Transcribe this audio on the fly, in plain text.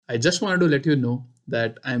I just wanted to let you know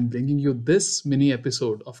that I'm bringing you this mini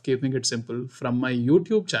episode of Keeping It Simple from my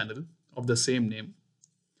YouTube channel of the same name.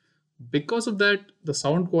 Because of that, the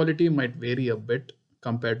sound quality might vary a bit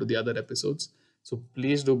compared to the other episodes, so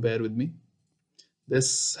please do bear with me.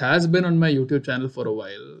 This has been on my YouTube channel for a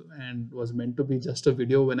while and was meant to be just a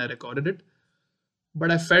video when I recorded it,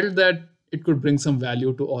 but I felt that it could bring some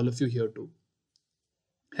value to all of you here too.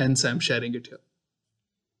 Hence, I'm sharing it here.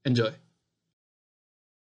 Enjoy.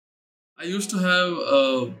 I used to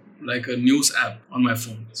have like a news app on my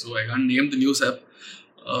phone, so I can't name the news app.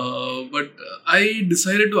 But I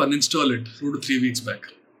decided to uninstall it 2 to 3 weeks back.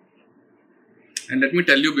 And let me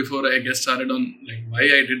tell you before I get started on like why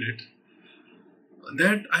I did it,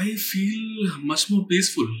 that I feel much more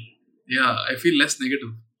peaceful. Yeah, I feel less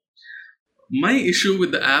negative. My issue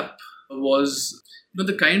with the app was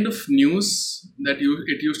the kind of news that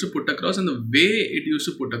it used to put across and the way it used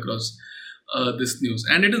to put across this news.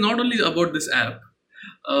 And it is not only about this app.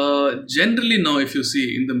 Generally now, if you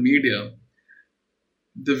see in the media,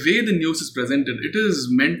 the way the news is presented, it is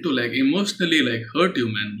meant to like emotionally like hurt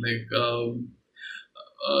you, man.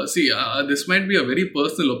 This might be a very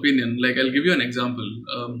personal opinion. Like, I'll give you an example.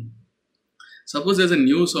 Suppose there's a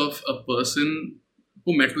news of a person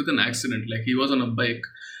who met with an accident. Like, he was on a bike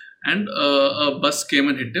and a bus came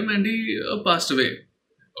and hit him and he passed away.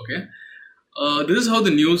 Okay. This is how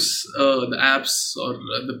the news, the apps or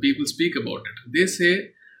the people speak about it. They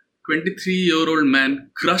say 23-year-old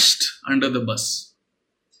man crushed under the bus.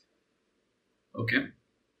 Okay.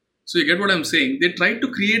 So you get what I'm saying? They try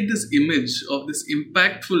to create this image of this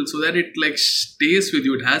impactful so that it like stays with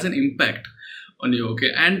you. It has an impact on you.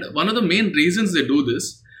 Okay. And one of the main reasons they do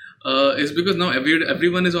this is because now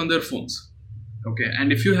everyone is on their phones. Okay.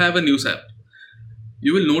 And if you have a news app,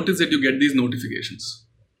 you will notice that you get these notifications,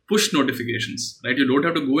 push notifications, right? You don't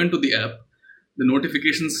have to go into the app. The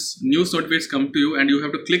notifications, news notifications come to you and you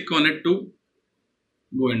have to click on it to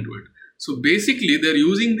go into it. So basically, they're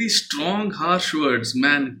using these strong, harsh words,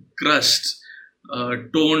 man, crushed,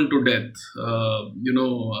 torn to death,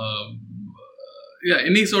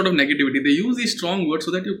 any sort of negativity. They use these strong words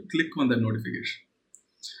so that you click on that notification.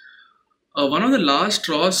 One of the last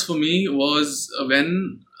straws for me was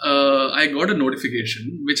when I got a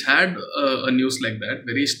notification which had a news like that,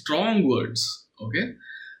 very strong words, okay?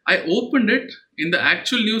 I opened it. In the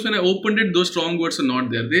actual news, when I opened it, those strong words are not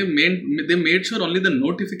there. They made sure only the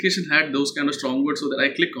notification had those kind of strong words so that I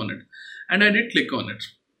click on it. And I did click on it.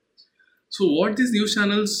 So what these news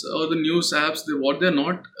channels or the news apps, what they're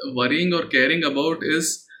not worrying or caring about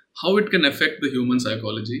is how it can affect the human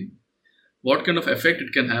psychology. What kind of effect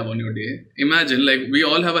it can have on your day. Imagine, like, we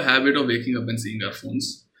all have a habit of waking up and seeing our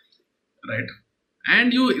phones, right?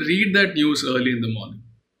 And you read that news early in the morning.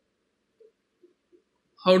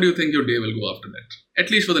 How do you think your day will go after that?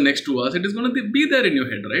 At least for the next 2 hours, it is going to be there in your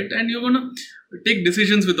head, right? And you're going to take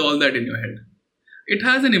decisions with all that in your head. It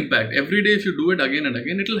has an impact. Every day, if you do it again and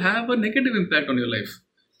again, it will have a negative impact on your life.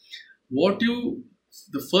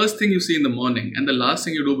 The first thing you see in the morning and the last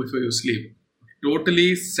thing you do before you sleep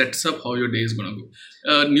totally sets up how your day is going to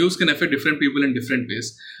go. News can affect different people in different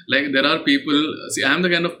ways. Like, there are people, see, I'm the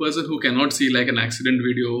kind of person who cannot see like an accident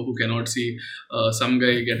video, who cannot see some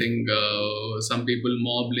guy getting, some people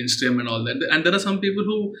mob lynched him and all that. And there are some people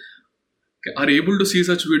who are able to see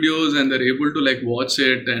such videos and they're able to like watch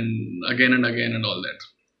it and again and all that.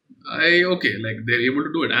 They're able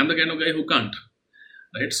to do it. I'm the kind of guy who can't,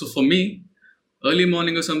 right? So for me, early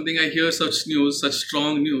morning or something, I hear such news, such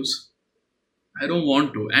strong news, I don't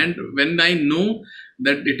want to. And when I know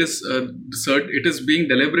that it is being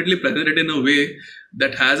deliberately presented in a way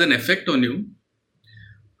that has an effect on you,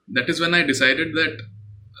 that is when I decided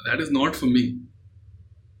that is not for me.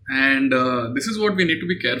 And this is what we need to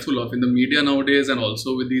be careful of in the media nowadays, and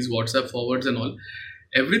also with these WhatsApp forwards and all.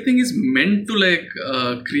 Everything is meant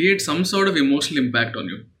to create some sort of emotional impact on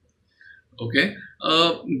you. Okay.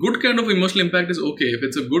 Good kind of emotional impact is okay. If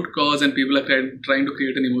it's a good cause and people are trying to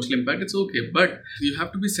create an emotional impact, it's okay. But you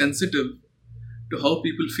have to be sensitive to how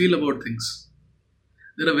people feel about things.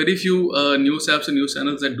 There are very few news apps and news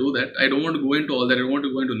channels that do that. I don't want to go into all that. I don't want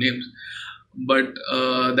to go into names. But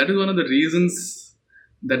that is one of the reasons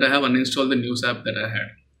that I have uninstalled the news app that I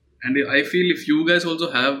had. And I feel if you guys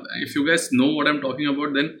know what I'm talking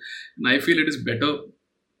about, then I feel it is better.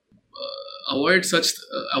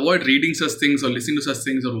 Avoid reading such things or listening to such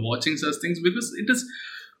things or watching such things, because it is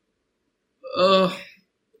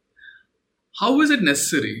how is it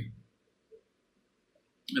necessary,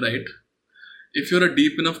 right? If you're a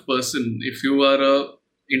deep enough person, if you are a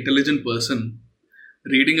intelligent person,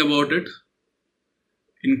 reading about it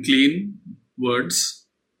in clean words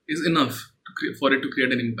is enough for it to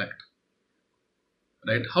create an impact,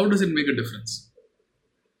 right? How does it make a difference,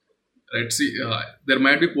 right? See, there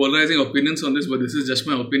might be polarizing opinions on this, but this is just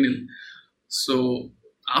my opinion. So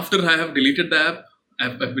after I have deleted the app,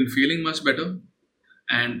 I've been feeling much better,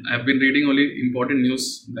 and I've been reading only important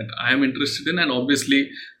news that I am interested in, and obviously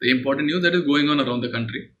the important news that is going on around the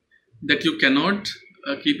country that you cannot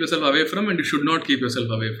keep yourself away from, and you should not keep yourself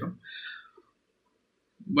away from.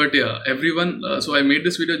 But yeah, everyone. So I made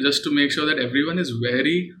this video just to make sure that everyone is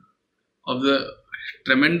wary of the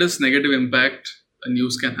tremendous negative impact a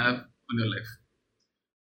news can have on your life.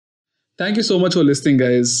 Thank you so much for listening,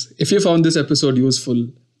 guys. If you found this episode useful,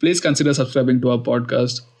 please consider subscribing to our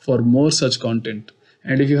podcast for more such content.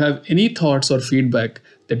 And if you have any thoughts or feedback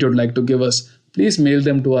that you'd like to give us, please mail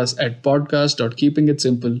them to us at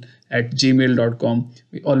podcast.keepingitsimple@gmail.com.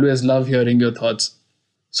 We always love hearing your thoughts.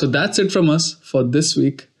 So that's it from us for this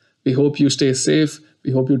week. We hope you stay safe,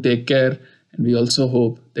 we hope you take care, and we also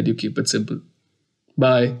hope that you keep it simple.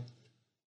 Bye.